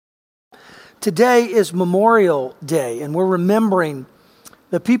Today is Memorial Day, and we're remembering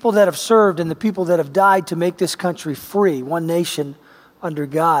the people that have served and the people that have died to make this country free, one nation under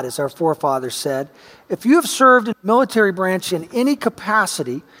God, as our forefathers said. If you have served in the military branch in any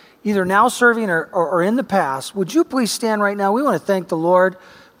capacity, either now serving or in the past, would you please stand right now? We want to thank the Lord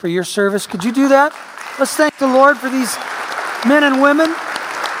for your service. Could you do that? Let's thank the Lord for these men and women.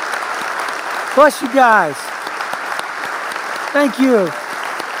 Bless you guys. Thank you.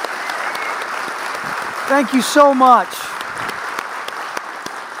 Thank you so much.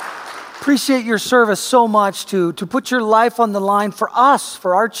 Appreciate your service so much to put your life on the line for us,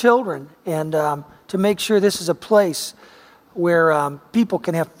 for our children, and to make sure this is a place where people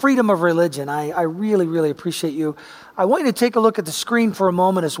can have freedom of religion. I really, really appreciate you. I want you to take a look at the screen for a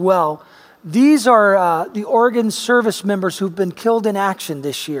moment as well. These are the Oregon service members who've been killed in action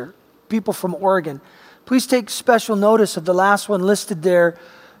this year, people from Oregon. Please take special notice of the last one listed there,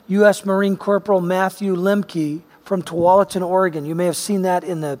 U.S. Marine Corporal Matthew Lemke from Tualatin, Oregon. You may have seen that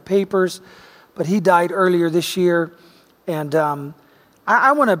in the papers, but he died earlier this year. And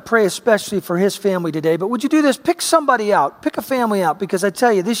I want to pray especially for his family today. But would you do this? Pick somebody out. Pick a family out. Because I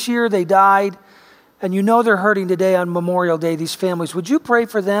tell you, this year they died, and you know they're hurting today on Memorial Day, these families. Would you pray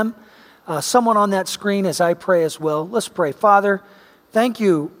for them? Someone on that screen as I pray as well. Let's pray. Father, thank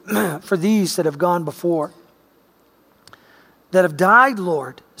you for these that have gone before, that have died,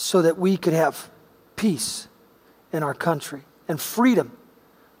 Lord, so that we could have peace in our country and freedom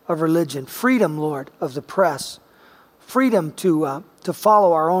of religion, freedom, Lord, of the press, freedom to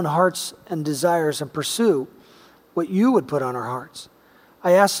follow our own hearts and desires and pursue what you would put on our hearts.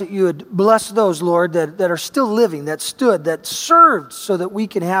 I ask that you would bless those, Lord, that are still living, that stood, that served so that we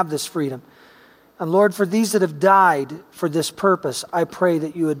can have this freedom. And Lord, for these that have died for this purpose, I pray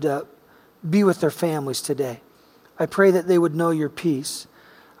that you would be with their families today. I pray that they would know your peace.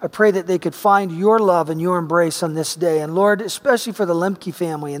 I pray that they could find your love and your embrace on this day. And Lord, especially for the Lemke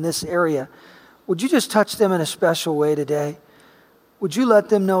family in this area, would you just touch them in a special way today? Would you let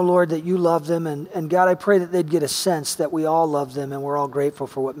them know, Lord, that you love them? And God, I pray that they'd get a sense that we all love them and we're all grateful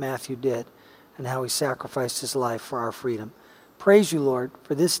for what Matthew did and how he sacrificed his life for our freedom. Praise you, Lord,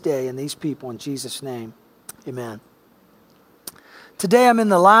 for this day and these people in Jesus' name. Amen. Today I'm in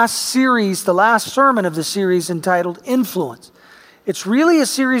the last sermon of the series entitled Influence. It's really a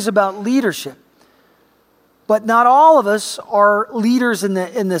series about leadership. But not all of us are leaders in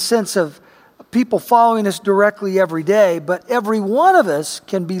the sense of people following us directly every day, but every one of us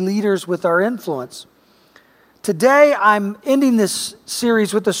can be leaders with our influence. Today I'm ending this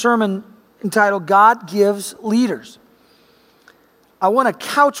series with a sermon entitled God Gives Leaders. I want to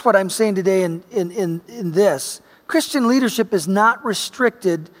couch what I'm saying today in this. Christian leadership is not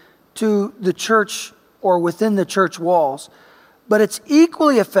restricted to the church or within the church walls, but it's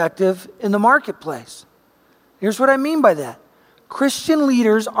equally effective in the marketplace. Here's what I mean by that. Christian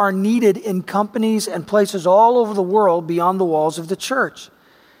leaders are needed in companies and places all over the world beyond the walls of the church.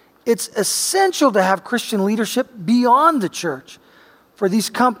 It's essential to have Christian leadership beyond the church for these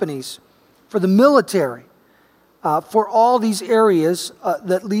companies, for the military, for all these areas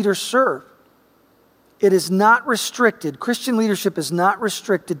that leaders serve. It is not restricted. Christian leadership is not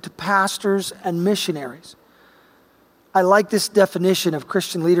restricted to pastors and missionaries. I like this definition of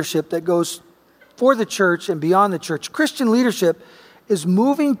Christian leadership that goes for the church and beyond the church. Christian leadership is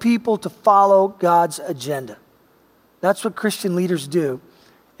moving people to follow God's agenda. That's what Christian leaders do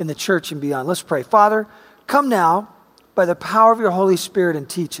in the church and beyond. Let's pray. Father, come now by the power of your Holy Spirit and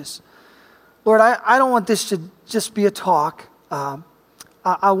teach us. Lord, I don't want this to just be a talk.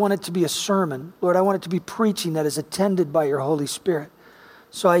 I want it to be a sermon. Lord, I want it to be preaching that is attended by your Holy Spirit.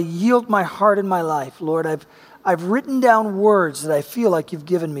 So I yield my heart and my life. Lord, I've written down words that I feel like you've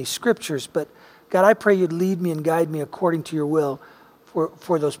given me, scriptures, but God, I pray you'd lead me and guide me according to your will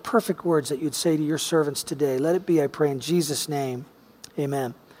for those perfect words that you'd say to your servants today. Let it be, I pray, in Jesus' name.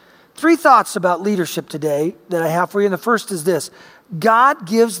 Amen. 3 thoughts about leadership today that I have for you. And the first is this: God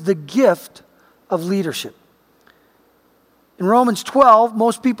gives the gift of leadership. In Romans 12,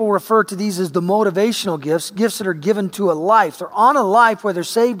 most people refer to these as the motivational gifts, gifts that are given to a life. They're on a life, whether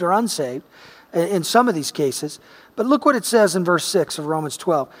saved or unsaved, in some of these cases. But look what it says in verse 6 of Romans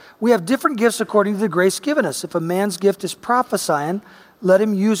 12. We have different gifts according to the grace given us. If a man's gift is prophesying, let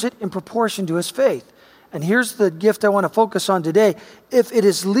him use it in proportion to his faith. And here's the gift I want to focus on today. If it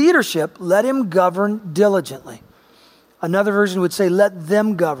is leadership, let him govern diligently. Another version would say, let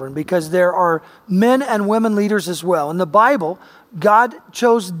them govern, because there are men and women leaders as well. In the Bible, God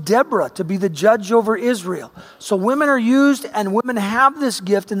chose Deborah to be the judge over Israel. So women are used, and women have this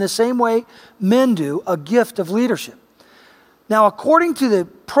gift in the same way men do, a gift of leadership. Now, according to the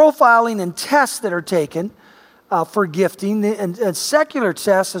profiling and tests that are taken for gifting, and secular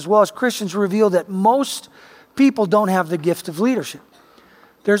tests as well as Christians reveal that most people don't have the gift of leadership.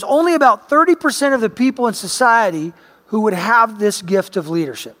 There's only about 30% of the people in society who would have this gift of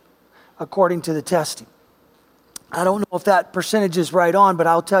leadership, according to the testing. I don't know if that percentage is right on, but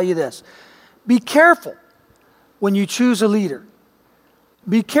I'll tell you this. Be careful when you choose a leader.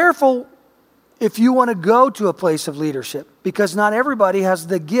 Be careful if you want to go to a place of leadership, because not everybody has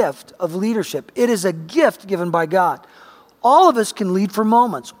the gift of leadership. It is a gift given by God. All of us can lead for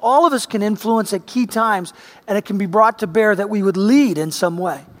moments. All of us can influence at key times, and it can be brought to bear that we would lead in some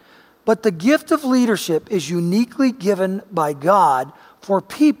way. But the gift of leadership is uniquely given by God for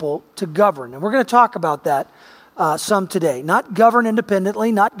people to govern. And we're going to talk about that some today. Not govern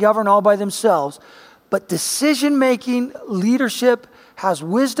independently, not govern all by themselves, but decision-making, leadership has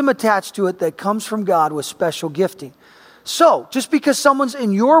wisdom attached to it that comes from God with special gifting. So, just because someone's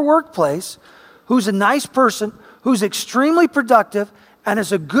in your workplace who's a nice person, who's extremely productive, and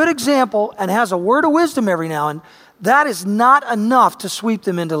is a good example, and has a word of wisdom every now and then, that is not enough to sweep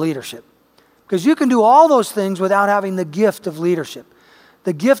them into leadership. Because you can do all those things without having the gift of leadership.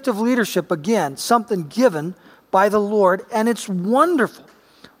 The gift of leadership, again, something given by the Lord, and it's wonderful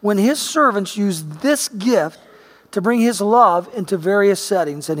when His servants use this gift to bring His love into various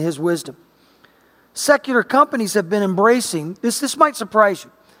settings and His wisdom. Secular companies have been embracing, this might surprise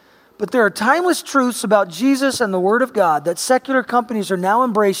you, but there are timeless truths about Jesus and the Word of God that secular companies are now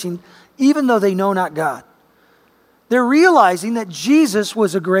embracing even though they know not God. They're realizing that Jesus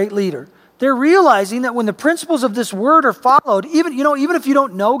was a great leader. They're realizing that when the principles of this Word are followed, even if you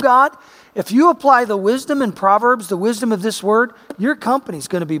don't know God, if you apply the wisdom in Proverbs, the wisdom of this Word, your company's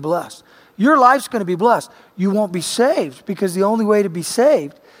going to be blessed. Your life's going to be blessed. You won't be saved because the only way to be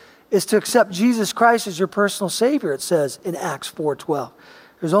saved is to accept Jesus Christ as your personal Savior, it says in Acts 4:12.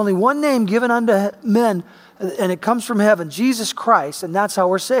 There's only one name given unto men, and it comes from heaven, Jesus Christ, and that's how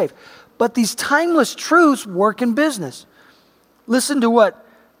we're saved. But these timeless truths work in business. Listen to what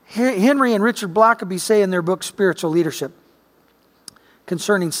Henry and Richard Blackaby say in their book, Spiritual Leadership,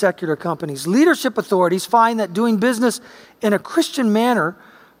 concerning secular companies. Leadership authorities find that doing business in a Christian manner,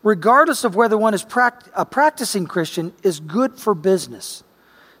 regardless of whether one is a practicing Christian, is good for business.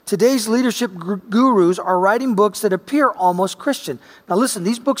 Today's leadership gurus are writing books that appear almost Christian. Now listen,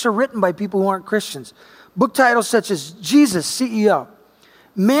 these books are written by people who aren't Christians. Book titles such as Jesus, CEO,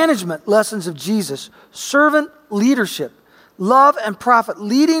 Management, Lessons of Jesus, Servant Leadership, Love and Profit,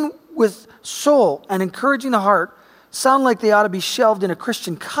 Leading with Soul and Encouraging the Heart sound like they ought to be shelved in a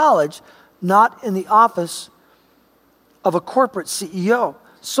Christian college, not in the office of a corporate CEO.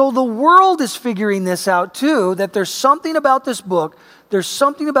 So the world is figuring this out too, that there's something about this book, there's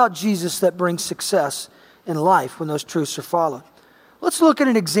something about Jesus that brings success in life when those truths are followed. Let's look at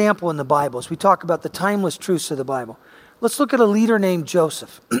an example in the Bible as we talk about the timeless truths of the Bible. Let's look at a leader named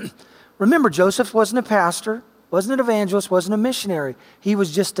Joseph. Remember, Joseph wasn't a pastor, wasn't an evangelist, wasn't a missionary. He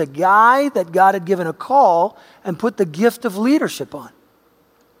was just a guy that God had given a call and put the gift of leadership on.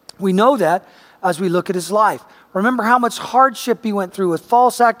 We know that as we look at his life. Remember how much hardship he went through with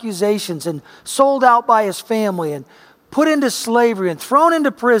false accusations and sold out by his family and put into slavery and thrown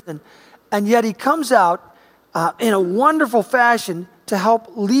into prison. And yet he comes out in a wonderful fashion to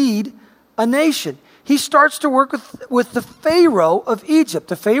help lead a nation. He starts to work with the Pharaoh of Egypt.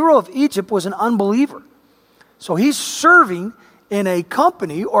 The Pharaoh of Egypt was an unbeliever. So he's serving in a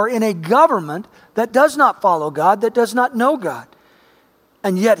company or in a government that does not follow God, that does not know God.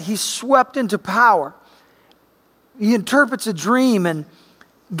 And yet he's swept into power. He interprets a dream, and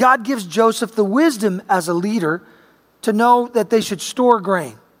God gives Joseph the wisdom as a leader to know that they should store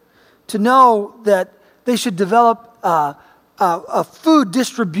grain, to know that they should develop a food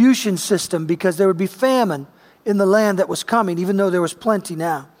distribution system because there would be famine in the land that was coming, even though there was plenty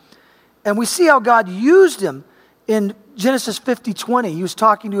now. And we see how God used him in Genesis 50:20. He was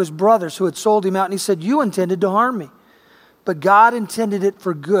talking to his brothers who had sold him out, and he said, "You intended to harm me, but God intended it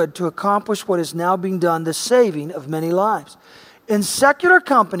for good to accomplish what is now being done, the saving of many lives." In secular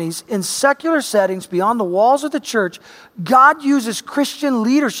companies, in secular settings, beyond the walls of the church, God uses Christian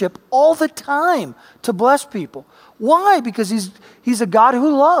leadership all the time to bless people. Why? Because he's a God who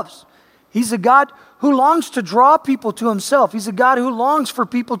loves. He's a God who longs to draw people to himself. He's a God who longs for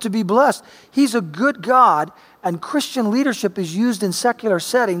people to be blessed. He's a good God, and Christian leadership is used in secular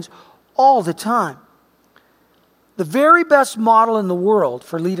settings all the time. The very best model in the world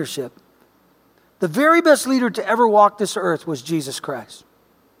for leadership, the very best leader to ever walk this earth was Jesus Christ.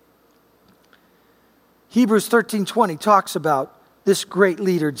 Hebrews 13:20 talks about this great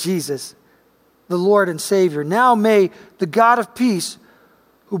leader, Jesus. the Lord and Savior. Now may the God of peace,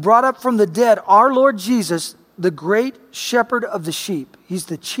 who brought up from the dead our Lord Jesus, the great shepherd of the sheep. He's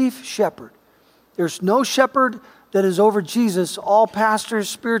the chief shepherd. There's no shepherd that is over Jesus. All pastors,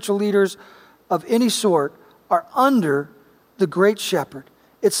 spiritual leaders of any sort are under the great shepherd.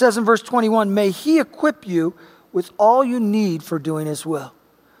 It says in verse 21, may he equip you with all you need for doing his will.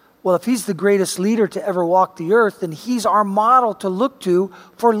 Well, if he's the greatest leader to ever walk the earth, then he's our model to look to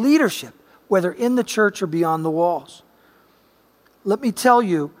for leadership, whether in the church or beyond the walls. Let me tell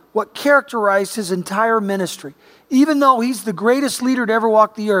you what characterized his entire ministry. Even though he's the greatest leader to ever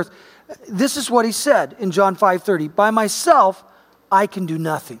walk the earth, this is what he said in John 5:30. By myself, I can do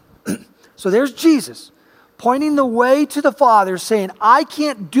nothing. So there's Jesus pointing the way to the Father, saying, I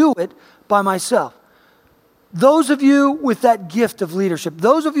can't do it by myself. Those of you with that gift of leadership,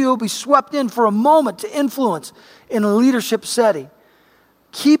 those of you who will be swept in for a moment to influence in a leadership setting,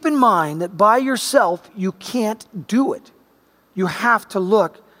 keep in mind that by yourself, you can't do it. You have to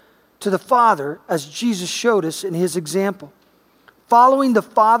look to the Father as Jesus showed us in his example. Following the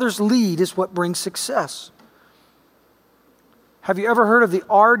Father's lead is what brings success. Have you ever heard of the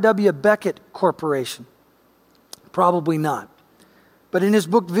R.W. Beckett Corporation? Probably not. But in his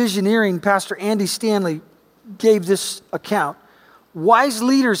book, Visioneering, Pastor Andy Stanley gave this account. Wise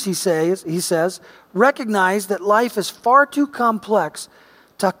leaders, he says, recognize that life is far too complex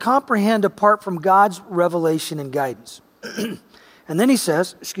to comprehend apart from God's revelation and guidance. And then he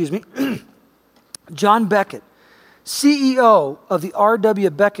says, John Beckett, CEO of the R.W.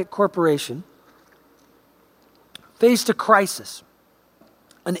 Beckett Corporation, faced a crisis.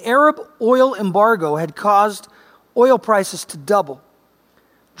 An Arab oil embargo had caused oil prices to double,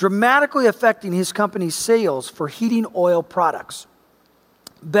 dramatically affecting his company's sales for heating oil products.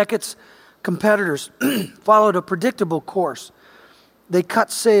 Beckett's competitors followed a predictable course. They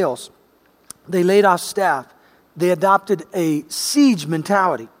cut sales. They laid off staff. They adopted a siege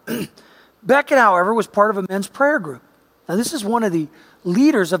mentality. Beckett, however, was part of a men's prayer group. Now, this is one of the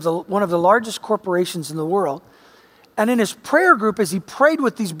leaders of one of the largest corporations in the world. And in his prayer group, as he prayed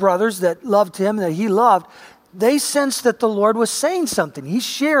with these brothers that loved him, that he loved, they sensed that the Lord was saying something. He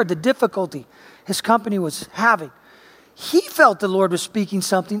shared the difficulty his company was having. He felt the Lord was speaking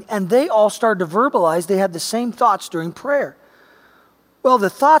something, and they all started to verbalize. They had the same thoughts during prayer. Well, the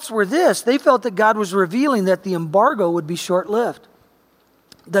thoughts were this. They felt that God was revealing that the embargo would be short-lived.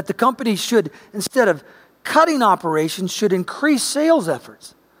 That the company should, instead of cutting operations, should increase sales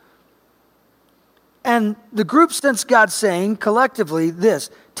efforts. And the group sensed God saying collectively this,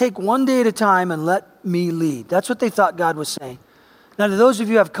 take one day at a time and let me lead. That's what they thought God was saying. Now, to those of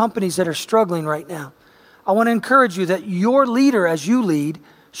you who have companies that are struggling right now, I want to encourage you that your leader as you lead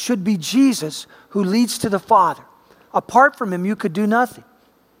should be Jesus, who leads to the Father. Apart from him, you could do nothing.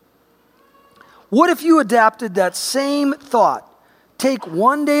 What if you adapted that same thought? Take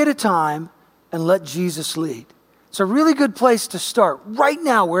one day at a time and let Jesus lead. It's a really good place to start right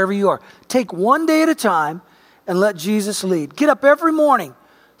now, wherever you are. Take one day at a time and let Jesus lead. Get up every morning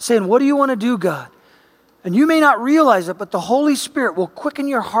saying, what do you want to do, God? And you may not realize it, but the Holy Spirit will quicken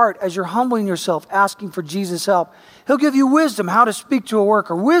your heart as you're humbling yourself, asking for Jesus' help. He'll give you wisdom how to speak to a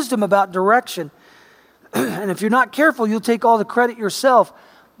worker, wisdom about direction. And if you're not careful, you'll take all the credit yourself.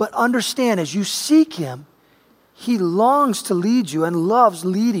 But understand, as you seek him, he longs to lead you and loves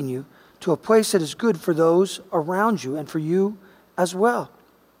leading you to a place that is good for those around you and for you as well.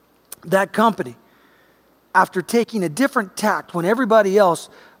 That company, after taking a different tact when everybody else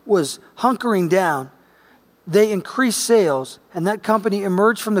was hunkering down, they increased sales, and that company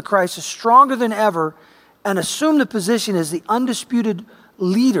emerged from the crisis stronger than ever and assumed the position as the undisputed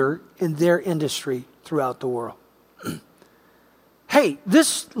leader in their industry throughout the world. Hey,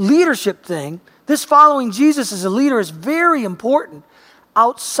 this leadership thing, this following Jesus as a leader is very important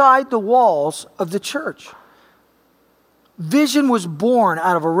outside the walls of the church. Vision was born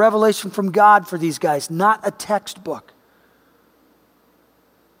out of a revelation from God for these guys, not a textbook.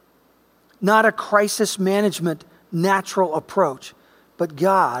 Not a crisis management natural approach, but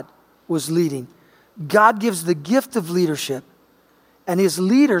God was leading. God gives the gift of leadership, and his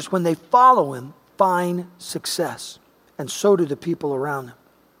leaders, when they follow him, find success. And so do the people around them.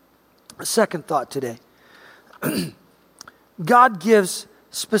 A second thought today. God gives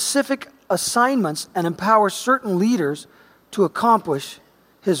specific assignments and empowers certain leaders to accomplish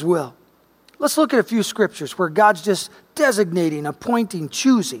his will. Let's look at a few scriptures where God's just designating, appointing,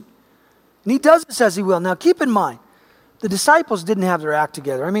 choosing. And he does this as he will. Now keep in mind, the disciples didn't have their act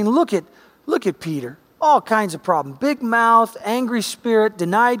together. I mean, look at Peter. All kinds of problems. Big mouth, angry spirit,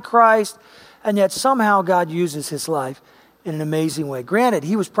 denied Christ, and yet somehow God uses his life. in an amazing way. Granted,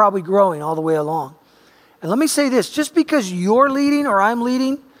 he was probably growing all the way along. And let me say this, just because you're leading or I'm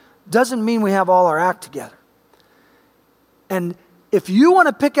leading doesn't mean we have all our act together. And if you want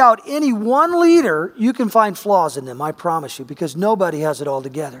to pick out any one leader, you can find flaws in them, I promise you, because nobody has it all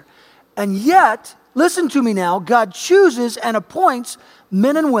together. And yet, listen to me now, God chooses and appoints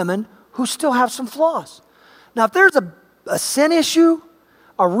men and women who still have some flaws. Now, if there's a sin issue,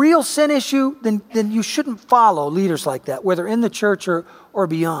 a real sin issue, then you shouldn't follow leaders like that, whether in the church or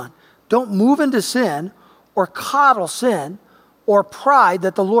beyond. Don't move into sin or coddle sin or pride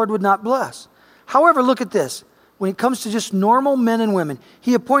that the Lord would not bless. However, look at this. When it comes to just normal men and women,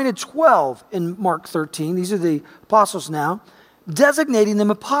 he appointed 12 in Mark 13. These are the apostles now, designating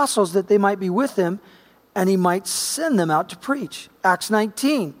them apostles that they might be with him and he might send them out to preach. Acts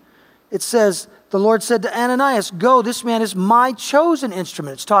 19, it says, the Lord said to Ananias, go, this man is my chosen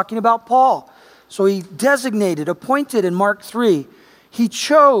instrument. It's talking about Paul. So he designated, appointed in Mark 3. He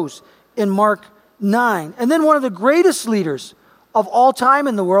chose in Mark 9. And then one of the greatest leaders of all time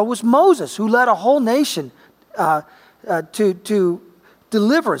in the world was Moses, who led a whole nation to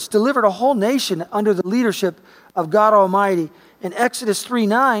deliverance, delivered a whole nation under the leadership of God Almighty. In Exodus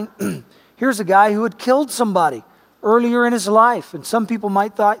 3:9, here's a guy who had killed somebody earlier in his life. And some people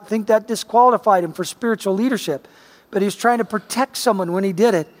might think that disqualified him for spiritual leadership. But he was trying to protect someone when he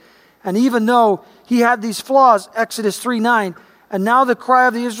did it. And even though he had these flaws, Exodus 3:9, and now the cry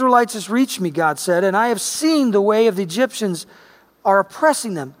of the Israelites has reached me, God said, and I have seen the way of the Egyptians are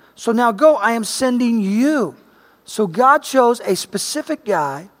oppressing them. So now go, I am sending you. So God chose a specific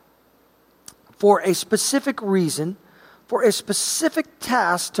guy for a specific reason, for a specific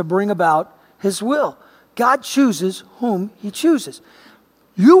task to bring about his will. God chooses whom he chooses.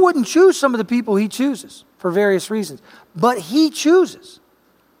 You wouldn't choose some of the people he chooses for various reasons, but he chooses.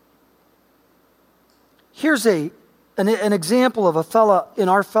 Here's an example of a fella in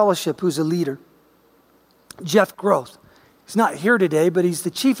our fellowship who's a leader, Jeff Groth. He's not here today, but he's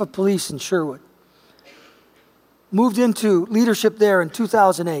the chief of police in Sherwood. Moved into leadership there in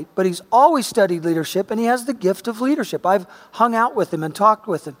 2008, but he's always studied leadership and he has the gift of leadership. I've hung out with him and talked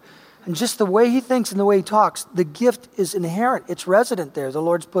with him. And just the way he thinks and the way he talks, the gift is inherent. It's resident there. The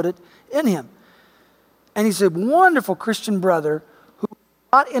Lord's put it in him. And he's a wonderful Christian brother who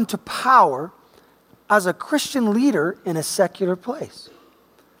got into power as a Christian leader in a secular place.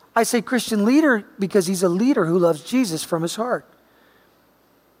 I say Christian leader because he's a leader who loves Jesus from his heart.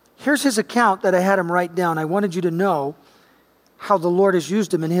 Here's his account that I had him write down. I wanted you to know how the Lord has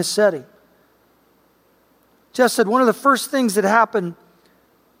used him in his setting. Jeff said, one of the first things that happened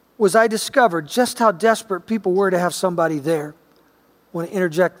was I discovered just how desperate people were to have somebody there. I want to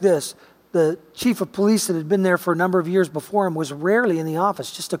interject this. The chief of police that had been there for a number of years before him was rarely in the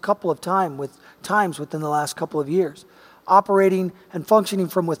office, just a couple of times within the last couple of years, operating and functioning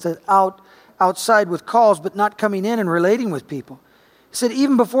from outside with calls, but not coming in and relating with people. He said,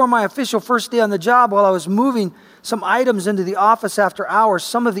 even before my official first day on the job, while I was moving some items into the office after hours,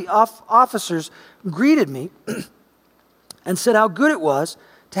 some of the officers greeted me and said how good it was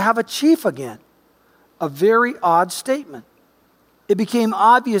to have a chief again. A very odd statement. It became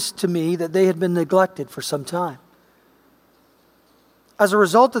obvious to me that they had been neglected for some time. As a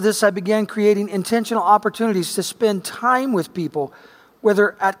result of this, I began creating intentional opportunities to spend time with people,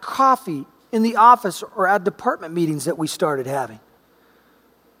 whether at coffee, in the office, or at department meetings that we started having.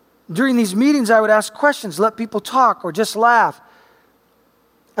 During these meetings, I would ask questions, let people talk, or just laugh.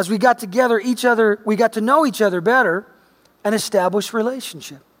 As we got together, we got to know each other better and establish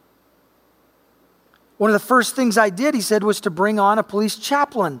relationship. One of the first things I did, he said, was to bring on a police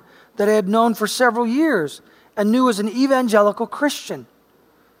chaplain that I had known for several years and knew was an evangelical Christian.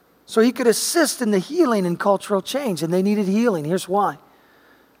 So he could assist in the healing and cultural change, and they needed healing. Here's why.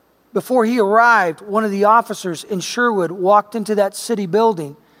 Before he arrived, one of the officers in Sherwood walked into that city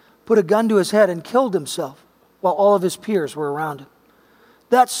building, put a gun to his head, and killed himself while all of his peers were around him.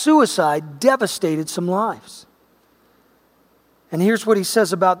 That suicide devastated some lives. And here's what he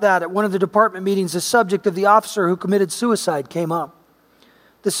says about that. At one of the department meetings, the subject of the officer who committed suicide came up.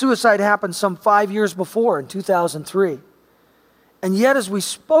 The suicide happened some 5 years before, in 2003. And yet, as we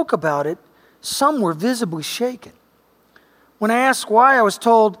spoke about it, some were visibly shaken. When I asked why, I was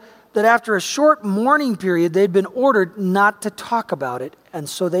told that after a short mourning period, they'd been ordered not to talk about it, and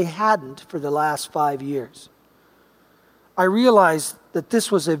so they hadn't for the last 5 years. I realized that this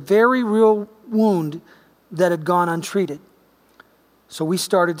was a very real wound that had gone untreated. So we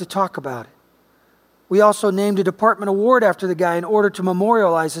started to talk about it. We also named a department award after the guy in order to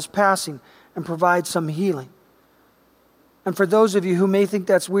memorialize his passing and provide some healing. And for those of you who may think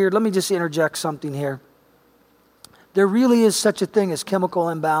that's weird, let me just interject something here. There really is such a thing as chemical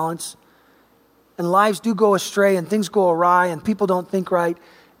imbalance. And lives do go astray and things go awry and people don't think right.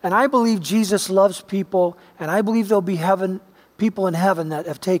 And I believe Jesus loves people, and I believe there'll be people in heaven that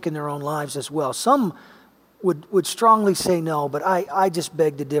have taken their own lives as well. Some would strongly say no, but I just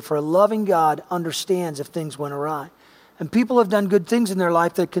beg to differ. A loving God understands if things went awry. And people have done good things in their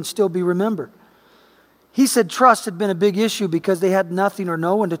life that can still be remembered. He said trust had been a big issue because they had nothing or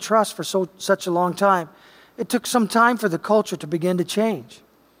no one to trust for such a long time. It took some time for the culture to begin to change.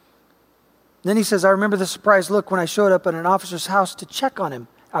 Then he says, I remember the surprised look when I showed up at an officer's house to check on him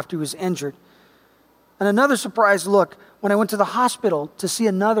after he was injured. And another surprised look when I went to the hospital to see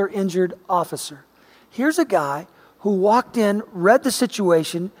another injured officer. Here's a guy who walked in, read the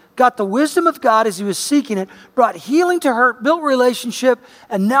situation, got the wisdom of God as he was seeking it, brought healing to hurt, built relationship,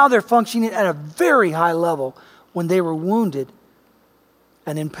 and now they're functioning at a very high level when they were wounded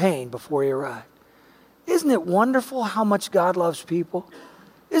and in pain before he arrived. Isn't it wonderful how much God loves people?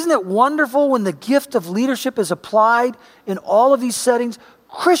 Isn't it wonderful when the gift of leadership is applied in all of these settings?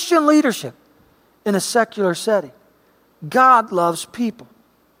 Christian leadership in a secular setting. God loves people.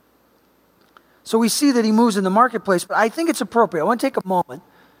 So we see that he moves in the marketplace, but I think it's appropriate. I want to take a moment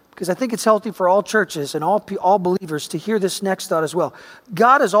because I think it's healthy for all churches and all believers to hear this next thought as well.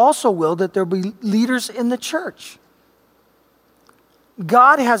 God has also willed that there be leaders in the church.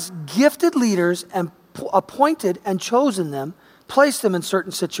 God has gifted leaders and appointed and chosen them, placed them in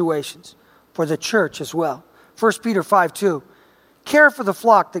certain situations for the church as well. 1 Peter 5:2. Care for the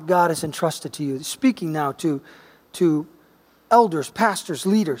flock that God has entrusted to you. Speaking now to elders, pastors,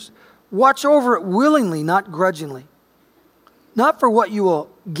 leaders. Watch over it willingly, not grudgingly. Not for what you will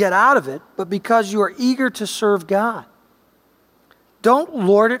get out of it, but because you are eager to serve God. Don't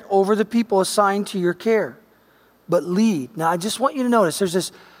lord it over the people assigned to your care, but lead. Now, I just want you to notice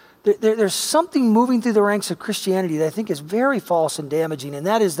there's something moving through the ranks of Christianity that I think is very false and damaging, and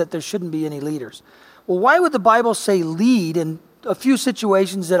that is that there shouldn't be any leaders. Well, why would the Bible say lead in a few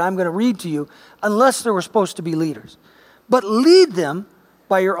situations that I'm going to read to you unless there were supposed to be leaders? But lead them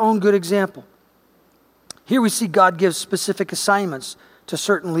by your own good example. Here we see God gives specific assignments to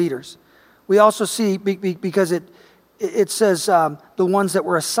certain leaders. We also see, because it says the ones that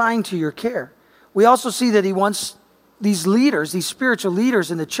were assigned to your care. We also see that he wants these leaders, these spiritual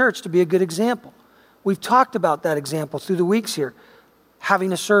leaders in the church to be a good example. We've talked about that example through the weeks here.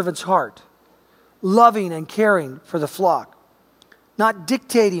 Having a servant's heart. Loving and caring for the flock. Not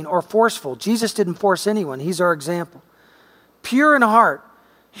dictating or forceful. Jesus didn't force anyone. He's our example. Pure in heart.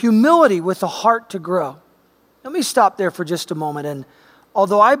 Humility with a heart to grow. Let me stop there for just a moment. And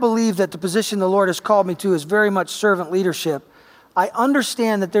although I believe that the position the Lord has called me to is very much servant leadership, I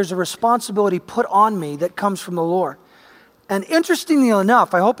understand that there's a responsibility put on me that comes from the Lord. And interestingly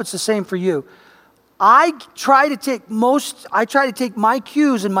enough, I hope it's the same for you. I try to take my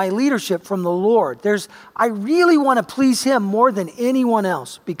cues and my leadership from the Lord. I really want to please him more than anyone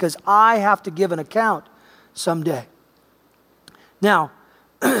else because I have to give an account someday. Now,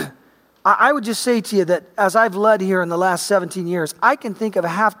 I would just say to you that as I've led here in the last 17 years, I can think of a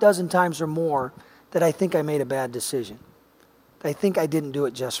half dozen times or more that I think I made a bad decision. I think I didn't do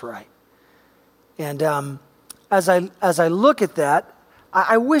it just right. And as I look at that,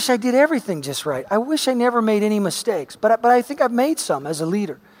 I wish I did everything just right. I wish I never made any mistakes. But I think I've made some as a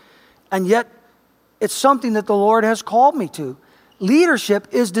leader. And yet, it's something that the Lord has called me to. Leadership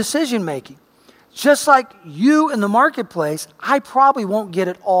is decision making. Just like you in the marketplace, I probably won't get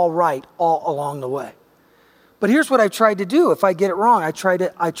it all right all along the way. But here's what I tried to do. If I get it wrong, I try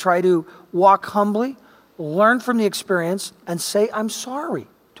to walk humbly, learn from the experience, and say I'm sorry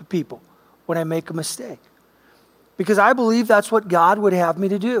to people when I make a mistake. Because I believe that's what God would have me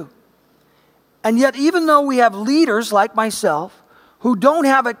to do. And yet, even though we have leaders like myself who don't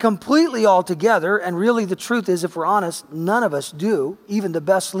have it completely all together, and really the truth is, if we're honest, none of us do, even the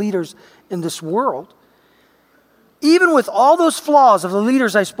best leaders in this world, even with all those flaws of the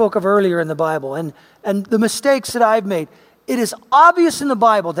leaders I spoke of earlier in the Bible and the mistakes that I've made, it is obvious in the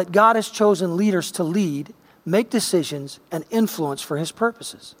Bible that God has chosen leaders to lead, make decisions, and influence for his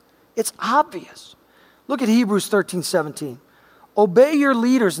purposes. It's obvious. Look at Hebrews 13:17. Obey your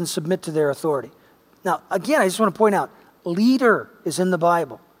leaders and submit to their authority. Now, again, I just want to point out, leader is in the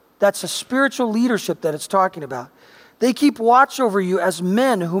Bible. That's a spiritual leadership that it's talking about. They keep watch over you as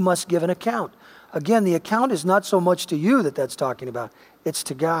men who must give an account. Again, the account is not so much to you that's talking about. It's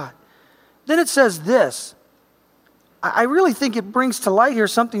to God. Then it says this. I really think it brings to light here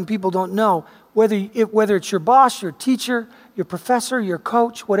something people don't know. Whether it's your boss, your teacher, your professor, your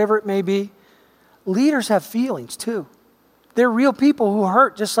coach, whatever it may be, leaders have feelings too. They're real people who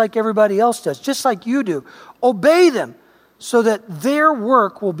hurt just like everybody else does, just like you do. Obey them so that their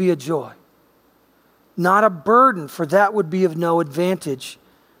work will be a joy, not a burden, for that would be of no advantage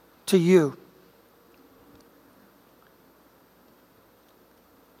to you.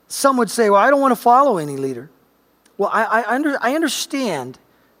 Some would say, well, I don't want to follow any leader. Well, I understand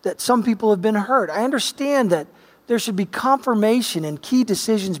that some people have been hurt. I understand that there should be confirmation and key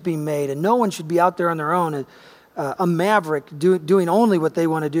decisions being made, and no one should be out there on their own, a maverick doing only what they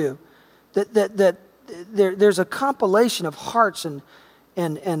want to do. That there's a compilation of hearts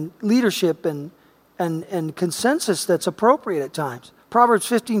and leadership and consensus that's appropriate at times. Proverbs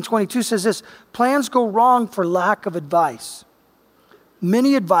 15:22 says this: plans go wrong for lack of advice.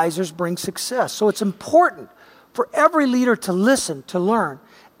 Many advisors bring success. So it's important for every leader to listen, to learn.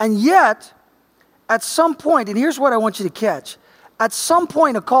 And yet, at some point, and here's what I want you to catch, at some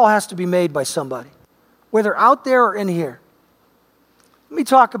point a call has to be made by somebody, whether out there or in here. Let me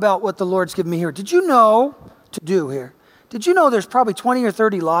talk about what the Lord's given me here. Did you know there's probably 20 or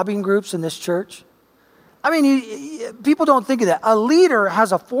 30 lobbying groups in this church? I mean, people don't think of that. A leader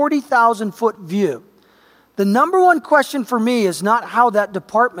has a 40,000-foot view. The number one question for me is not how that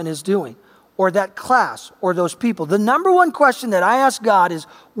department is doing, or that class, or those people. The number one question that I ask God is,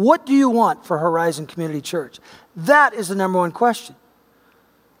 what do you want for Horizon Community Church? That is the number one question.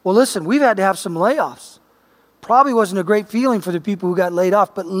 Well, listen, we've had to have some layoffs. Probably wasn't a great feeling for the people who got laid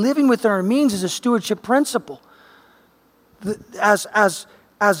off, but living within our means is a stewardship principle. As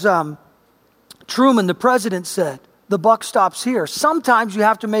Truman, the president, said, the buck stops here. Sometimes you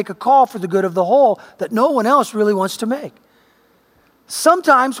have to make a call for the good of the whole that no one else really wants to make.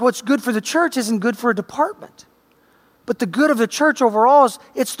 Sometimes what's good for the church isn't good for a department. But the good of the church overall is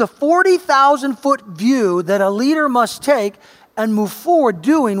it's the 40,000-foot view that a leader must take and move forward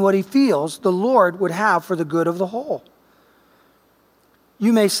doing what he feels the Lord would have for the good of the whole.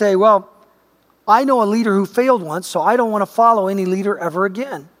 You may say, well, I know a leader who failed once, so I don't want to follow any leader ever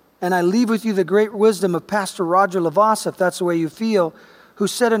again. And I leave with you the great wisdom of Pastor Roger Lavassa, if that's the way you feel, who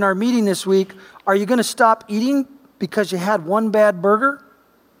said in our meeting this week, are you going to stop eating because you had one bad burger?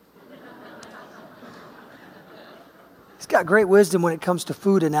 He's got great wisdom when it comes to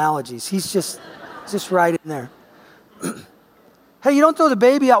food analogies. He's just right in there. Hey, you don't throw the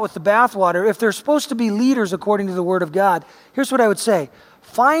baby out with the bathwater. If they're supposed to be leaders according to the Word of God, here's what I would say.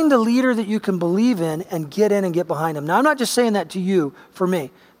 Find a leader that you can believe in and get in and get behind them. Now, I'm not just saying that to you, for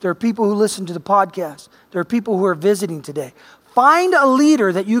me. There are people who listen to the podcast. There are people who are visiting today. Find a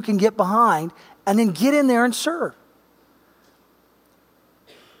leader that you can get behind and then get in there and serve.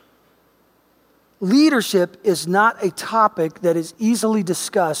 Leadership is not a topic that is easily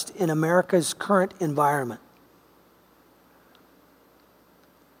discussed in America's current environment.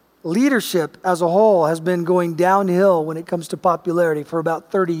 Leadership as a whole has been going downhill when it comes to popularity for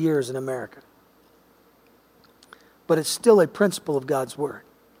about 30 years in America. But it's still a principle of God's Word.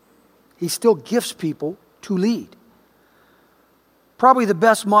 He still gifts people to lead. Probably the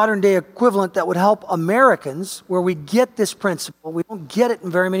best modern day equivalent that would help Americans, where we get this principle, we don't get it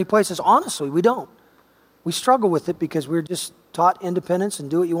in very many places. Honestly, we don't. We struggle with it because we're just taught independence and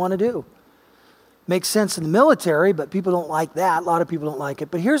do what you want to do. Makes sense in the military, but people don't like that. A lot of people don't like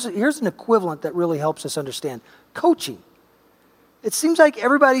it. But here's an equivalent that really helps us understand. Coaching. It seems like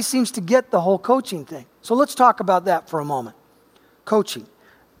everybody seems to get the whole coaching thing. So let's talk about that for a moment. Coaching.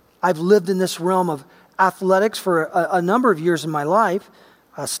 I've lived in this realm of athletics for a number of years in my life.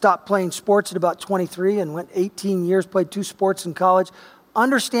 I stopped playing sports at about 23 and went 18 years, played 2 sports in college.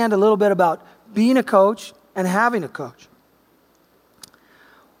 Understand a little bit about being a coach and having a coach.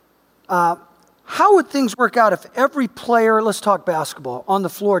 How would things work out if every player, let's talk basketball, on the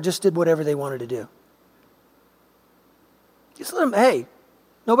floor just did whatever they wanted to do? Just let them, hey,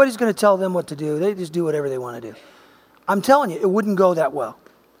 nobody's going to tell them what to do. They just do whatever they want to do. I'm telling you, it wouldn't go that well.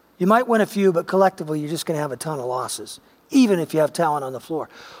 You might win a few, but collectively you're just going to have a ton of losses, even if you have talent on the floor.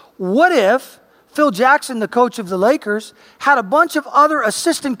 What if Phil Jackson, the coach of the Lakers, had a bunch of other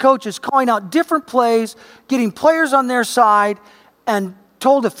assistant coaches calling out different plays, getting players on their side, and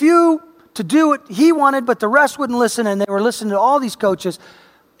told a few to do what he wanted, but the rest wouldn't listen, and they were listening to all these coaches?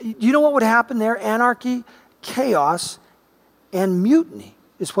 You know what would happen there? Anarchy, chaos, and mutiny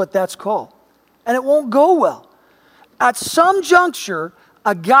is what that's called. And it won't go well. At some juncture,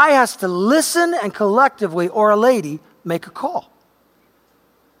 a guy has to listen and collectively, or a lady, make a call.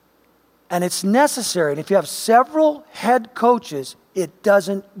 And it's necessary. And if you have several head coaches, it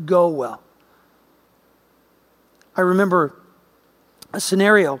doesn't go well. I remember a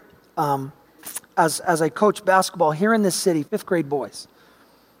scenario as I coached basketball here in this city, 5th grade boys.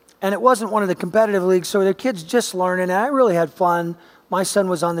 And it wasn't one of the competitive leagues, so the kids just learning, and I really had fun. My son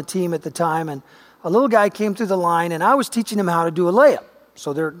was on the team at the time, and a little guy came through the line, and I was teaching him how to do a layup.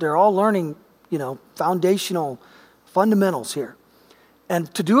 So they're all learning, foundational fundamentals here.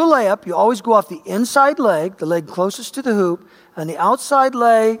 And to do a layup, you always go off the inside leg, the leg closest to the hoop, and the outside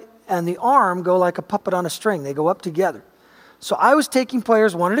leg and the arm go like a puppet on a string. They go up together. So I was taking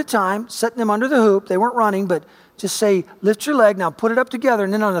players one at a time, setting them under the hoop. They weren't running, but just say, lift your leg, now put it up together,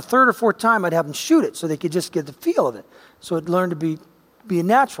 and then on the third or fourth time, I'd have them shoot it so they could just get the feel of it. So it learned to be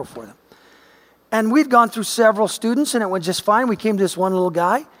natural for them. And we'd gone through several students, and it went just fine. We came to this one little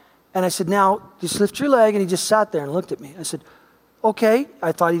guy, and I said, now, just lift your leg, and he just sat there and looked at me. I said, okay.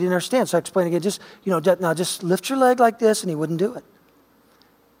 I thought he didn't understand, so I explained again, now just lift your leg like this, and he wouldn't do it.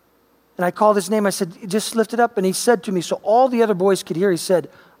 And I called his name. I said, just lift it up. And he said to me, so all the other boys could hear, he said,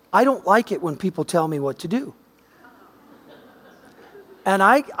 I don't like it when people tell me what to do. And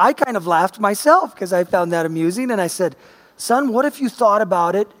I kind of laughed myself because I found that amusing. And I said, son, what if you thought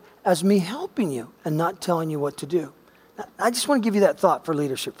about it as me helping you and not telling you what to do? Now, I just want to give you that thought for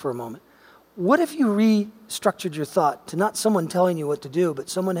leadership for a moment. What if you restructured your thought to not someone telling you what to do, but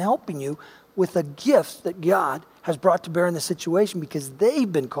someone helping you with a gift that God has brought to bear in the situation because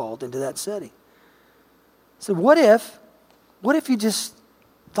they've been called into that setting? So what if you just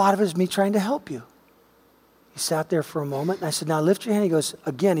thought of it as me trying to help you? He sat there for a moment, and I said, now lift your hand. He goes,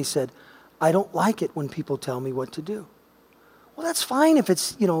 again, he said, I don't like it when people tell me what to do. Well, that's fine if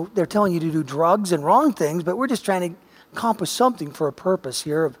it's, they're telling you to do drugs and wrong things, but we're just trying to accomplish something for a purpose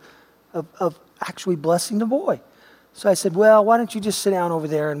here of actually blessing the boy. So I said, well, why don't you just sit down over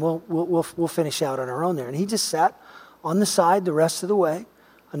there and we'll finish out on our own there. And he just sat on the side the rest of the way.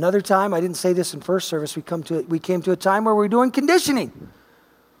 Another time, I didn't say this in first service, we came to a time where we were doing conditioning.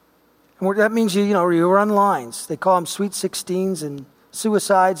 And that means you run lines. They call them sweet 16s and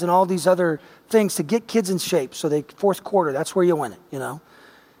suicides and all these other things to get kids in shape. So fourth quarter, that's where you win it,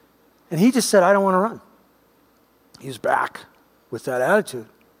 And he just said, I don't want to run. He was back with that attitude.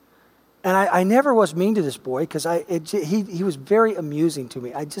 And I never was mean to this boy because he was very amusing to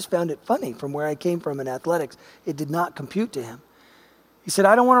me. I just found it funny from where I came from in athletics. It did not compute to him. He said,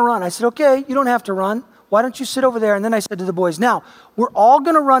 I don't want to run. I said, okay, you don't have to run. Why don't you sit over there? And then I said to the boys, now, we're all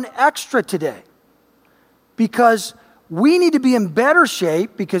going to run extra today because we need to be in better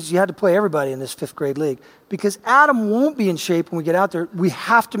shape because you had to play everybody in this 5th grade league because Adam won't be in shape when we get out there. We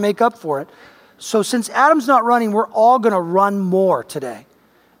have to make up for it. So since Adam's not running, we're all going to run more today.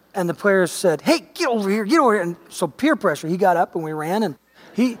 And the players said, hey, get over here. And so peer pressure, he got up and we ran. And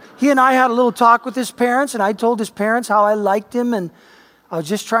he and I had a little talk with his parents, and I told his parents how I liked him, and I was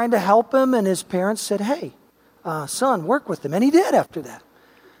just trying to help him. And his parents said, hey, son, work with him. And he did after that.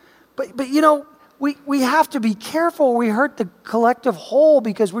 But we have to be careful. We hurt the collective whole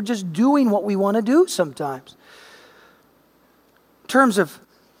because we're just doing what we want to do sometimes. In terms of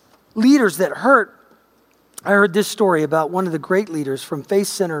leaders that hurt, I heard this story about one of the great leaders from Faith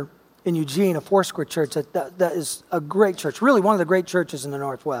Center in Eugene, a Foursquare church that is a great church, really one of the great churches in the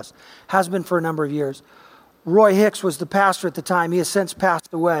Northwest, has been for a number of years. Roy Hicks was the pastor at the time. He has since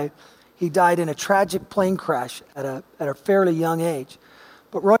passed away. He died in a tragic plane crash at a fairly young age.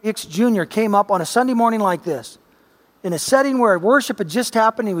 But Roy Hicks Jr. came up on a Sunday morning like this, in a setting where worship had just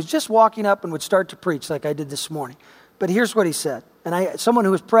happened. He was just walking up and would start to preach like I did this morning. But here's what he said. And someone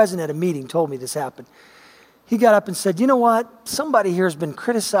who was present at a meeting told me this happened. He got up and said, you know what? Somebody here has been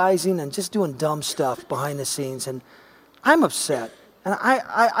criticizing and just doing dumb stuff behind the scenes, and I'm upset. And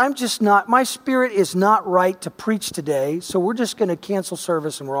I'm just not, my spirit is not right to preach today, so we're just going to cancel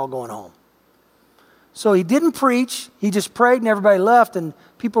service and we're all going home. So he didn't preach. He just prayed and everybody left, and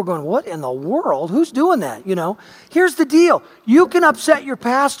people are going, what in the world? Who's doing that? Here's the deal. You can upset your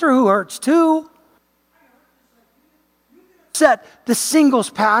pastor who hurts too. Upset the singles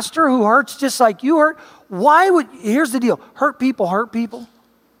pastor who hurts just like you hurt. Here's the deal. Hurt people.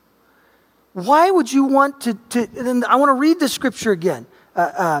 Why would you want to and I want to read the scripture again.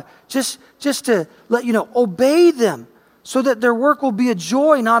 Just to let you know, obey them so that their work will be a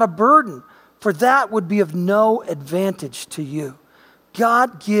joy, not a burden, for that would be of no advantage to you.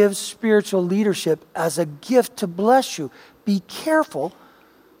 God gives spiritual leadership as a gift to bless you. Be careful,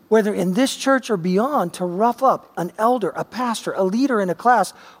 whether in this church or beyond, to rough up an elder, a pastor, a leader in a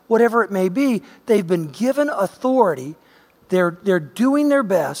class, whatever it may be. They've been given authority. They're doing their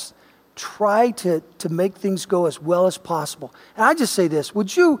best. Try to make things go as well as possible. And I just say this,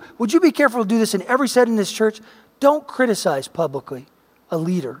 would you be careful to do this in every setting in this church? Don't criticize publicly a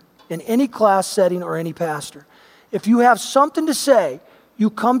leader in any class setting or any pastor. If you have something to say, you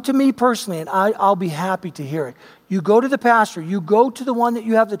come to me personally, and I'll be happy to hear it. You go to the pastor. You go to the one that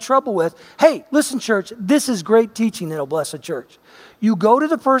you have the trouble with. Hey, listen, church, this is great teaching that'll bless a church. You go to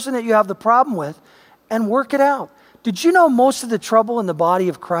the person that you have the problem with and work it out. Did you know most of the trouble in the body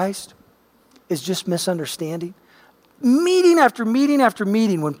of Christ is just misunderstanding? Meeting after meeting after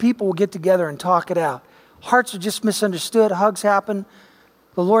meeting, when people will get together and talk it out, hearts are just misunderstood, hugs happen,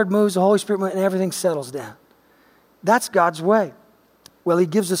 the Lord moves, the Holy Spirit moves, and everything settles down. That's God's way. Well, he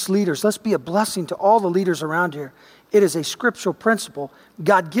gives us leaders. Let's be a blessing to all the leaders around here. It is a scriptural principle.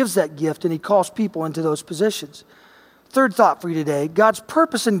 God gives that gift, and he calls people into those positions. Third thought for you today, God's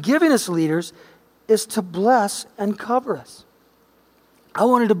purpose in giving us leaders is to bless and cover us. I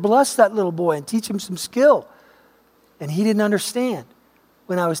wanted to bless that little boy and teach him some skill, and he didn't understand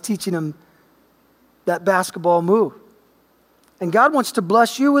when I was teaching him that basketball move. And God wants to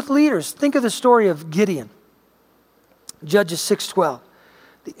bless you with leaders. Think of the story of Gideon. Judges 6:12.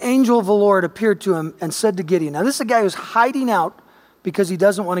 The angel of the Lord appeared to him and said to Gideon, now this is a guy who's hiding out because he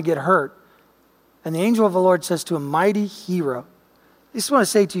doesn't want to get hurt. And the angel of the Lord says to him, mighty hero. I just want to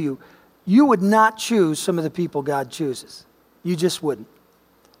say to you, you would not choose some of the people God chooses. You just wouldn't.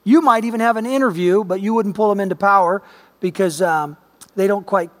 You might even have an interview, but you wouldn't pull them into power because they don't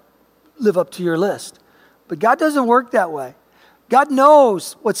quite live up to your list. But God doesn't work that way. God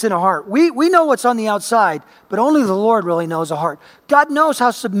knows what's in a heart. We know what's on the outside, but only the Lord really knows a heart. God knows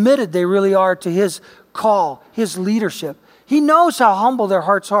how submitted they really are to his call, his leadership. He knows how humble their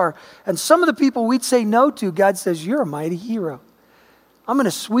hearts are. And some of the people we'd say no to, God says, you're a mighty hero. I'm going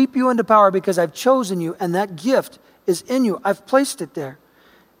to sweep you into power because I've chosen you, and that gift is in you. I've placed it there.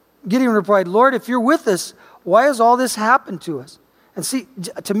 Gideon replied, Lord, if you're with us, why has all this happened to us? And see,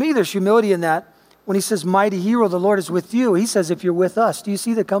 to me, there's humility in that. When he says, mighty hero, the Lord is with you, he says, if you're with us. Do you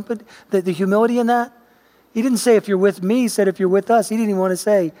see the humility in that? He didn't say, if you're with me, he said, if you're with us. He didn't even want to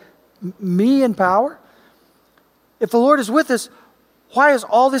say, me in power. If the Lord is with us, why has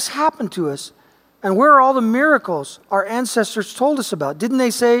all this happened to us? And where are all the miracles our ancestors told us about? Didn't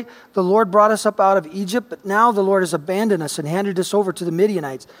they say, the Lord brought us up out of Egypt, but now the Lord has abandoned us and handed us over to the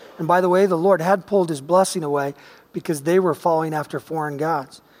Midianites. And by the way, the Lord had pulled his blessing away because they were following after foreign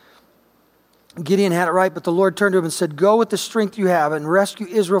gods. Gideon had it right, but the Lord turned to him and said, go with the strength you have and rescue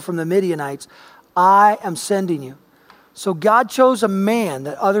Israel from the Midianites. I am sending you. So God chose a man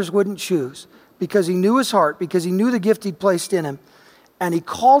that others wouldn't choose because he knew his heart, because he knew the gift he'd placed in him. And he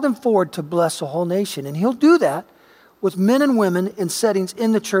called him forward to bless a whole nation. And he'll do that with men and women in settings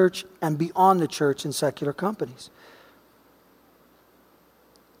in the church and beyond the church in secular companies.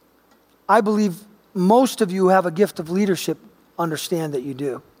 I believe most of you who have a gift of leadership understand that you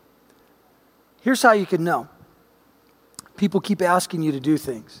do. Here's how you can know. People keep asking you to do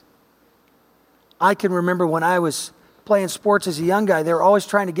things. I can remember when I was playing sports as a young guy, they were always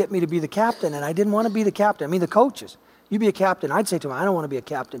trying to get me to be the captain, and I didn't want to be the captain. I mean, the coaches. You be a captain. I'd say to them, I don't want to be a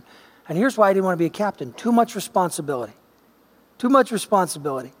captain. And here's why I didn't want to be a captain. Too much responsibility. Too much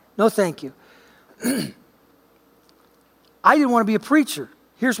responsibility. No, thank you. I didn't want to be a preacher.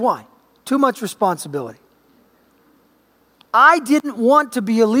 Here's why. Too much responsibility. I didn't want to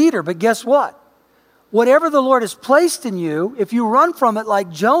be a leader, but guess what? Whatever the Lord has placed in you, if you run from it like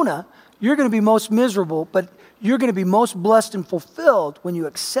Jonah, you're going to be most miserable, but you're going to be most blessed and fulfilled when you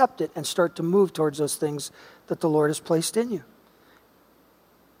accept it and start to move towards those things that the Lord has placed in you.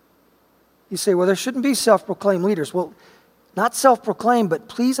 You say, well, there shouldn't be self-proclaimed leaders. Well, not self-proclaimed, but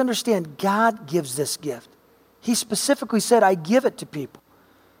please understand, God gives this gift. He specifically said, I give it to people.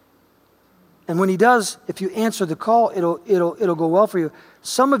 And when he does, if you answer the call, it'll go well for you.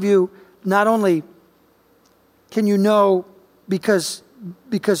 Some of you, not only can you know because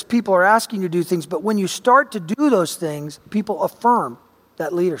people are asking you to do things, but when you start to do those things, people affirm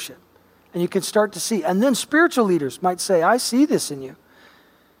that leadership. And you can start to see. And then spiritual leaders might say, I see this in you.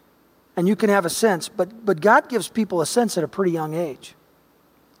 And you can have a sense, but God gives people a sense at a pretty young age.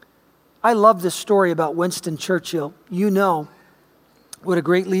 I love this story about Winston Churchill. You know what a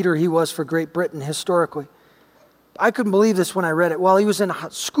great leader he was for Great Britain historically. I couldn't believe this when I read it. While he was in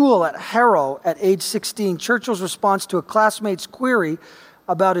school at Harrow at age 16, Churchill's response to a classmate's query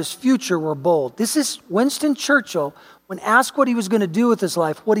about his future were bold. This is Winston Churchill, when asked what he was going to do with his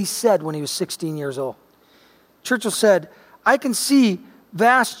life, what he said when he was 16 years old. Churchill said, I can see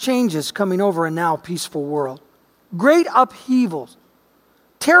vast changes coming over a now peaceful world. Great upheavals,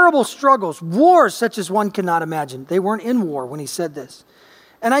 terrible struggles, wars such as one cannot imagine. They weren't in war when he said this.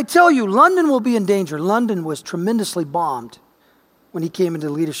 And I tell you, London will be in danger. London was tremendously bombed when he came into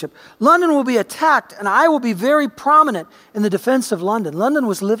leadership. London will be attacked, and I will be very prominent in the defense of London. London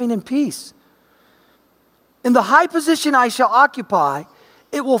was living in peace. In the high position I shall occupy,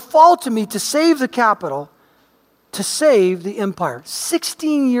 It will fall to me to save the capital, to save the empire.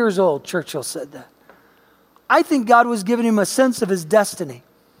 16 years old, Churchill said that. I think God was giving him a sense of his destiny.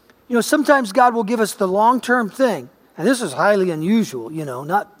 You know, sometimes God will give us the long-term thing, and this is highly unusual, you know,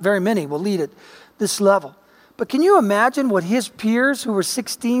 not very many will lead at this level. But can you imagine what his peers who were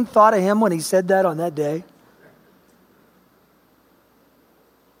 16 thought of him when he said that on that day?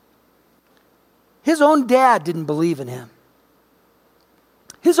 His own dad didn't believe in him.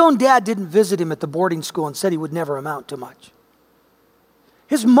 His own dad didn't visit him at the boarding school and said he would never amount to much.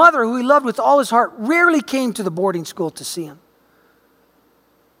 His mother, who he loved with all his heart, rarely came to the boarding school to see him.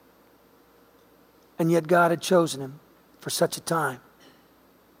 And yet God had chosen him for such a time.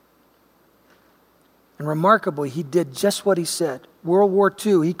 And remarkably, he did just what he said. World War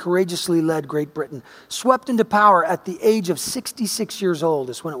II, he courageously led Great Britain. Swept into power at the age of 66 years old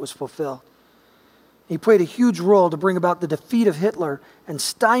is when it was fulfilled. He played a huge role to bring about the defeat of Hitler and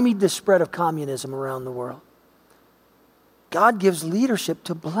stymied the spread of communism around the world. God gives leadership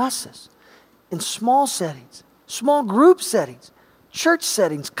to bless us in small settings, small group settings, church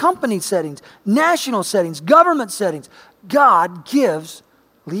settings, company settings, national settings, government settings. God gives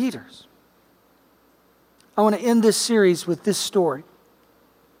leaders. I want to end this series with this story.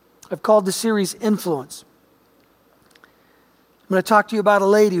 I've called the series Influence. I'm going to talk to you about a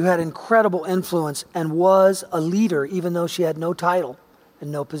lady who had incredible influence and was a leader even though she had no title and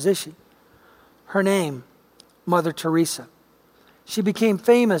no position. Her name, Mother Teresa. She became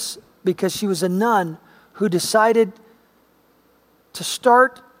famous because she was a nun who decided to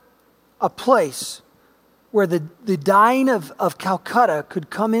start a place where the dying of Calcutta could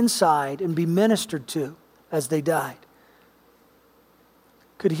come inside and be ministered to as they died.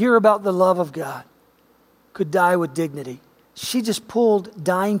 Could hear about the love of God. Could die with dignity. She just pulled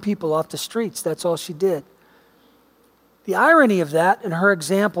dying people off the streets. That's all she did. The irony of that and her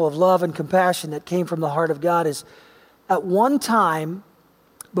example of love and compassion that came from the heart of God is at one time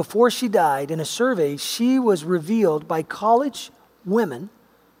before she died in a survey, she was revealed by college women,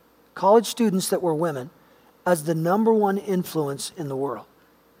 college students that were women, as the number one influence in the world.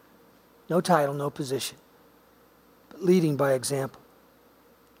 No title, no position, but leading by example.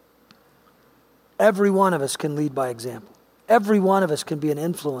 Every one of us can lead by example. Every one of us can be an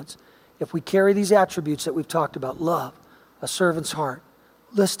influence if we carry these attributes that we've talked about: love, a servant's heart,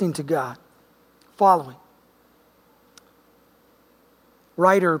 listening to God, following.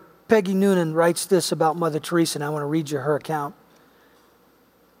 Writer Peggy Noonan writes this about Mother Teresa, and I want to read you her account.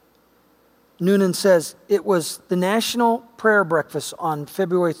 Noonan says, it was the National Prayer Breakfast on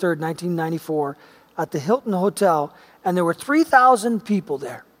February 3rd, 1994 at the Hilton Hotel, and there were 3,000 people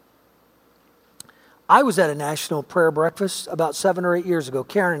there. I was at a national prayer breakfast about 7 or 8 years ago.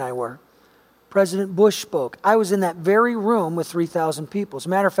 Karen and I were. President Bush spoke. I was in that very room with 3,000 people. As a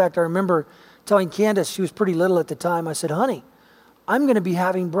matter of fact, I remember telling Candace, she was pretty little at the time, I said, honey, I'm going to be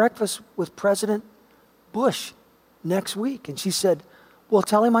having breakfast with President Bush next week. And she said, well,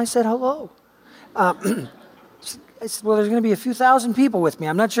 tell him I said hello. I said, well, there's going to be a few thousand people with me.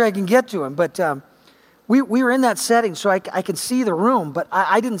 I'm not sure I can get to him. But we were in that setting, so I could see the room. But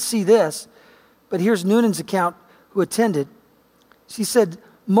I didn't see this. But here's Noonan's account, who attended. She said,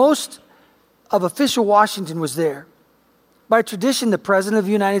 most of official Washington was there. By tradition, the President of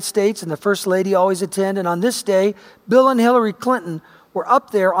the United States and the First Lady always attend. And on this day, Bill and Hillary Clinton were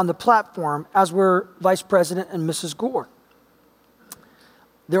up there on the platform, as were Vice President and Mrs. Gore.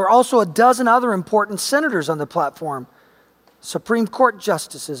 There were also a dozen other important senators on the platform, Supreme Court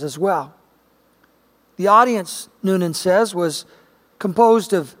justices as well. The audience, Noonan says, was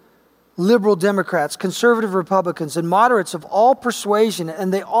composed of liberal Democrats, conservative Republicans, and moderates of all persuasion,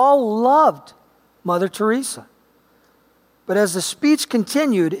 and they all loved Mother Teresa. But as the speech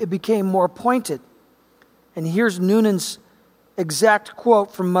continued, it became more pointed. And here's Noonan's exact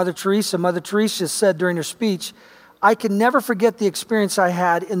quote from Mother Teresa. Mother Teresa said during her speech, I can never forget the experience I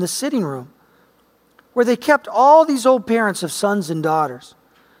had in the sitting room, where they kept all these old parents of sons and daughters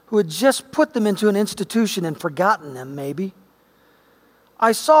who had just put them into an institution and forgotten them, maybe.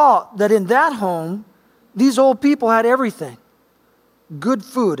 I saw that in that home, these old people had everything. Good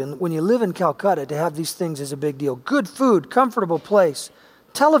food, and when you live in Calcutta, to have these things is a big deal. Good food, comfortable place,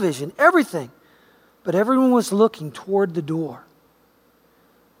 television, everything. But everyone was looking toward the door.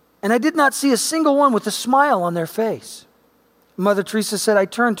 And I did not see a single one with a smile on their face. Mother Teresa said, I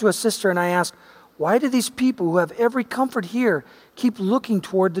turned to a sister and I asked, why do these people who have every comfort here keep looking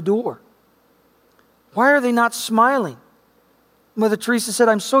toward the door? Why are they not smiling? Mother Teresa said,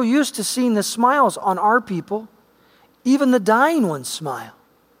 I'm so used to seeing the smiles on our people. Even the dying ones smile.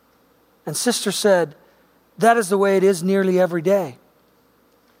 And sister said, that is the way it is nearly every day.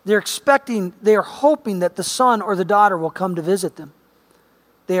 They are hoping that the son or the daughter will come to visit them.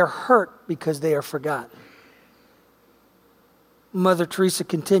 They are hurt because they are forgotten. Mother Teresa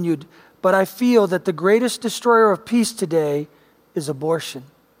continued, but I feel that the greatest destroyer of peace today is abortion.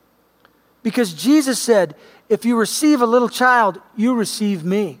 Because Jesus said, if you receive a little child, you receive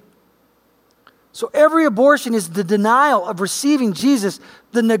me. So every abortion is the denial of receiving Jesus,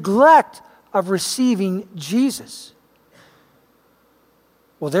 the neglect of receiving Jesus.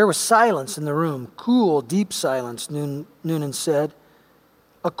 Well, there was silence in the room, cool, deep silence, Noonan said.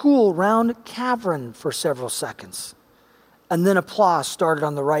 A cool, round cavern for several seconds. And then applause started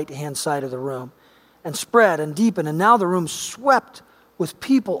on the right-hand side of the room and spread and deepened. And now the room swept with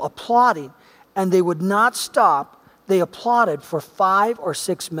people applauding. And they would not stop. They applauded for 5 or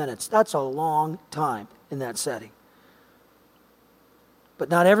 6 minutes. That's a long time in that setting. But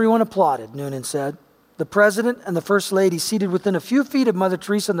not everyone applauded, Noonan said. The president and the first lady seated within a few feet of Mother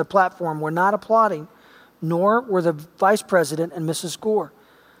Teresa on the platform were not applauding, nor were the vice president and Mrs. Gore.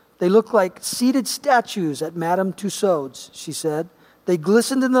 They looked like seated statues at Madame Tussauds, she said. They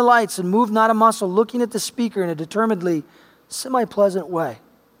glistened in the lights and moved not a muscle, looking at the speaker in a determinedly semi-pleasant way.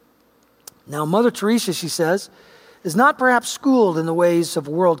 Now, Mother Teresa, she says, is not perhaps schooled in the ways of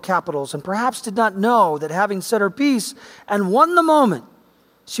world capitals and perhaps did not know that having said her piece and won the moment,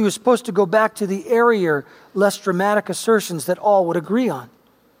 she was supposed to go back to the airier, less dramatic assertions that all would agree on.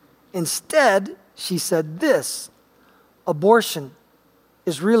 Instead, she said this, abortion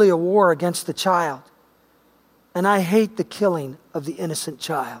is really a war against the child, and I hate the killing of the innocent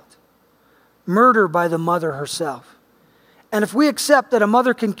child. Murder by the mother herself. And if we accept that a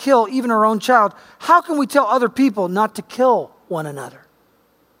mother can kill even her own child, how can we tell other people not to kill one another?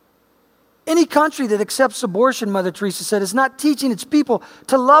 Any country that accepts abortion, Mother Teresa said, is not teaching its people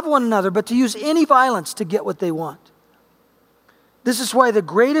to love one another, but to use any violence to get what they want. This is why the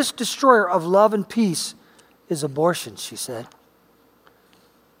greatest destroyer of love and peace is abortion, she said.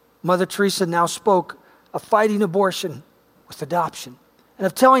 Mother Teresa now spoke of fighting abortion with adoption and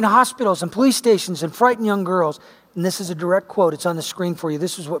of telling hospitals and police stations and frightened young girls, and this is a direct quote, it's on the screen for you.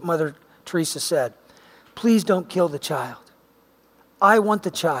 This is what Mother Teresa said. Please don't kill the child. I want the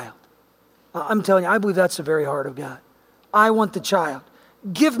child. I'm telling you, I believe that's the very heart of God. I want the child.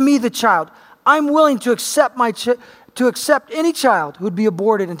 Give me the child. I'm willing to accept any child who would be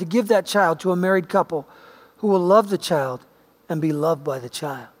aborted and to give that child to a married couple who will love the child and be loved by the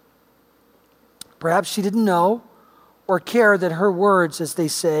child. Perhaps she didn't know or care that her words, as they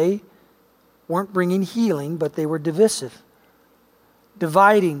say, weren't bringing healing, but they were divisive.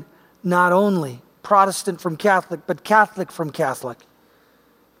 Dividing not only Protestant from Catholic, but Catholic from Catholic.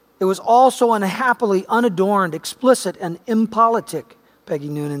 It was also unhappily unadorned, explicit, and impolitic, Peggy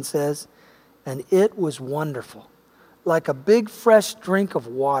Noonan says, and it was wonderful, like a big fresh drink of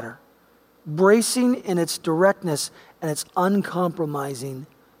water, bracing in its directness and its uncompromising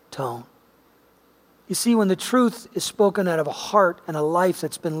tone. You see, when the truth is spoken out of a heart and a life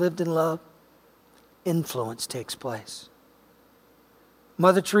that's been lived in love, influence takes place.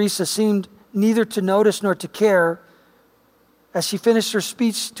 Mother Teresa seemed neither to notice nor to care as she finished her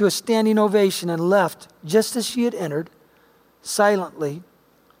speech to a standing ovation and left, just as she had entered, silently,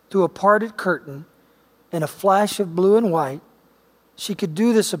 through a parted curtain in a flash of blue and white. She could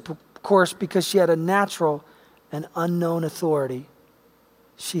do this, of course, because she had a natural and unknown authority.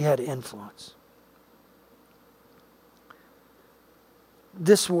 She had influence.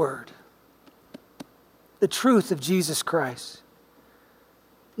 This word, the truth of Jesus Christ,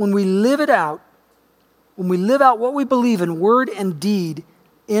 when we live it out, when we live out what we believe in word and deed,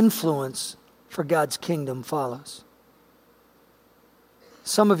 influence for God's kingdom follows.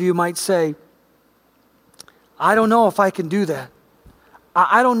 Some of you might say, I don't know if I can do that.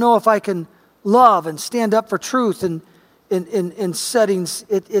 I don't know if I can love and stand up for truth in settings.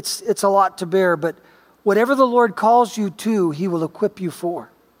 It's a lot to bear, but whatever the Lord calls you to, He will equip you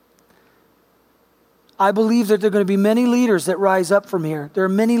for. I believe that there are going to be many leaders that rise up from here. There are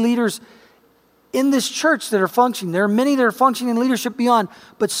many leaders in this church that are functioning. There are many that are functioning in leadership beyond.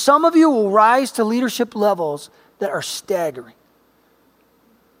 But some of you will rise to leadership levels that are staggering.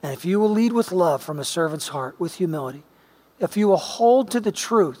 And if you will lead with love from a servant's heart, with humility, if you will hold to the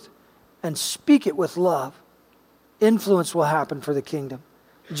truth and speak it with love, influence will happen for the kingdom.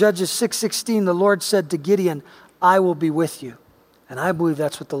 Judges 6:16, the Lord said to Gideon, I will be with you. And I believe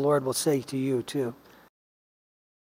that's what the Lord will say to you too.